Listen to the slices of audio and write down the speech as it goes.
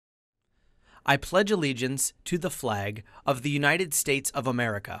I pledge allegiance to the flag of the United States of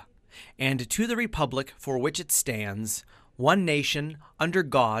America, and to the republic for which it stands, one nation, under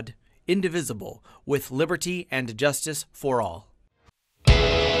God, indivisible, with liberty and justice for all.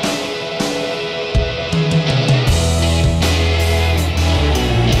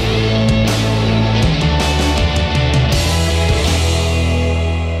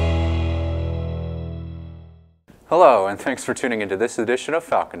 Hello, and thanks for tuning into this edition of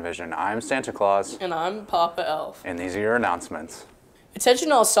Falcon Vision. I'm Santa Claus. And I'm Papa Elf. And these are your announcements.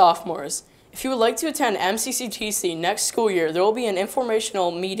 Attention all sophomores. If you would like to attend MCCTC next school year, there will be an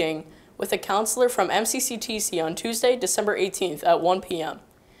informational meeting with a counselor from MCCTC on Tuesday, December 18th at 1 p.m.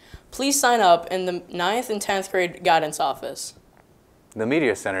 Please sign up in the 9th and 10th grade guidance office. The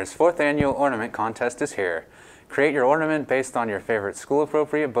Media Center's 4th annual ornament contest is here. Create your ornament based on your favorite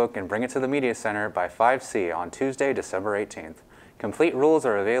school-appropriate book and bring it to the Media Center by 5C on Tuesday, December 18th. Complete rules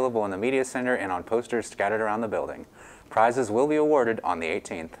are available in the Media Center and on posters scattered around the building. Prizes will be awarded on the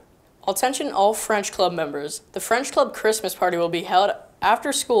 18th. Attention all French Club members. The French Club Christmas party will be held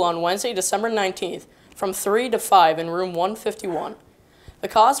after school on Wednesday, December 19th from 3 to 5 in room 151. The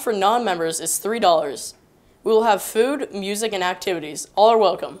cost for non-members is $3. We will have food, music, and activities. All are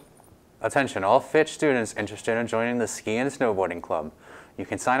welcome. Attention all Fitch students interested in joining the Ski and Snowboarding Club. You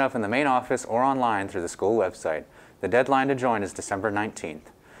can sign up in the main office or online through the school website. The deadline to join is December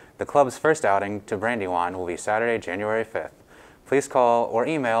 19th. The club's first outing to Brandywine will be Saturday, January 5th. Please call or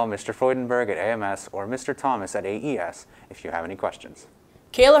email Mr. Freudenberg at AMS or Mr. Thomas at AES if you have any questions.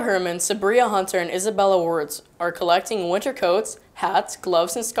 Kayla Herman, Sabria Hunter, and Isabella Words are collecting winter coats, hats,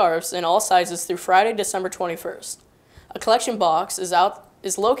 gloves, and scarves in all sizes through Friday, December 21st. A collection box is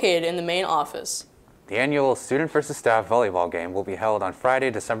located in the main office. The annual Student vs. Staff volleyball game will be held on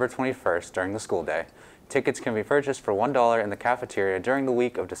Friday, December 21st during the school day. Tickets can be purchased for $1 in the cafeteria during the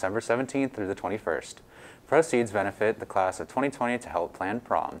week of December 17th through the 21st. Proceeds benefit the class of 2020 to help plan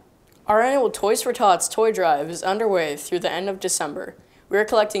prom. Our annual Toys for Tots toy drive is underway through the end of December. We are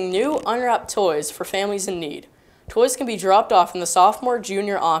collecting new unwrapped toys for families in need. Toys can be dropped off in the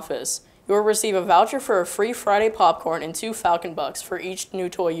sophomore-junior office. You will receive a voucher for a free Friday popcorn and 2 Falcon Bucks for each new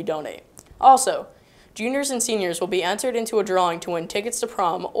toy you donate. Also, juniors and seniors will be entered into a drawing to win tickets to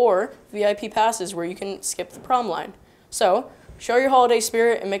prom or VIP passes where you can skip the prom line. So, show your holiday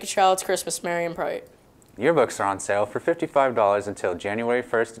spirit and make a child's Christmas merry and bright. Yearbooks are on sale for $55 until January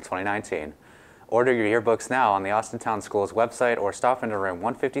 1st of 2019. Order your yearbooks now on the Austintown Schools website or stop into room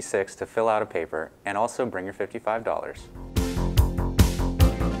 156 to fill out a paper, and also bring your $55.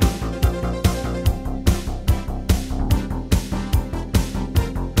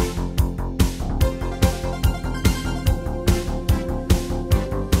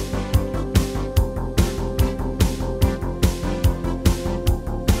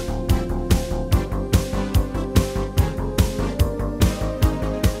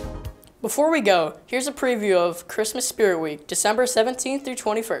 Before we go, here's a preview of Christmas Spirit Week, December 17th through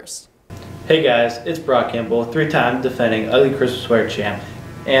 21st. Hey guys, it's Brock Campbell, 3-time defending Ugly Christmas Sweater champ.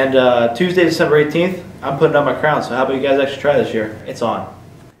 And Tuesday, December 18th, I'm putting up my crown, so how about you guys actually try this year? It's on.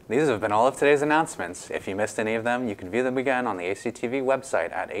 These have been all of today's announcements. If you missed any of them, you can view them again on the ACTV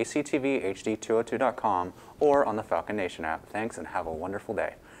website at actvhd202.com or on the Falcon Nation app. Thanks and have a wonderful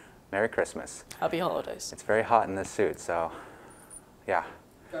day. Merry Christmas. Happy holidays. It's very hot in this suit, so yeah.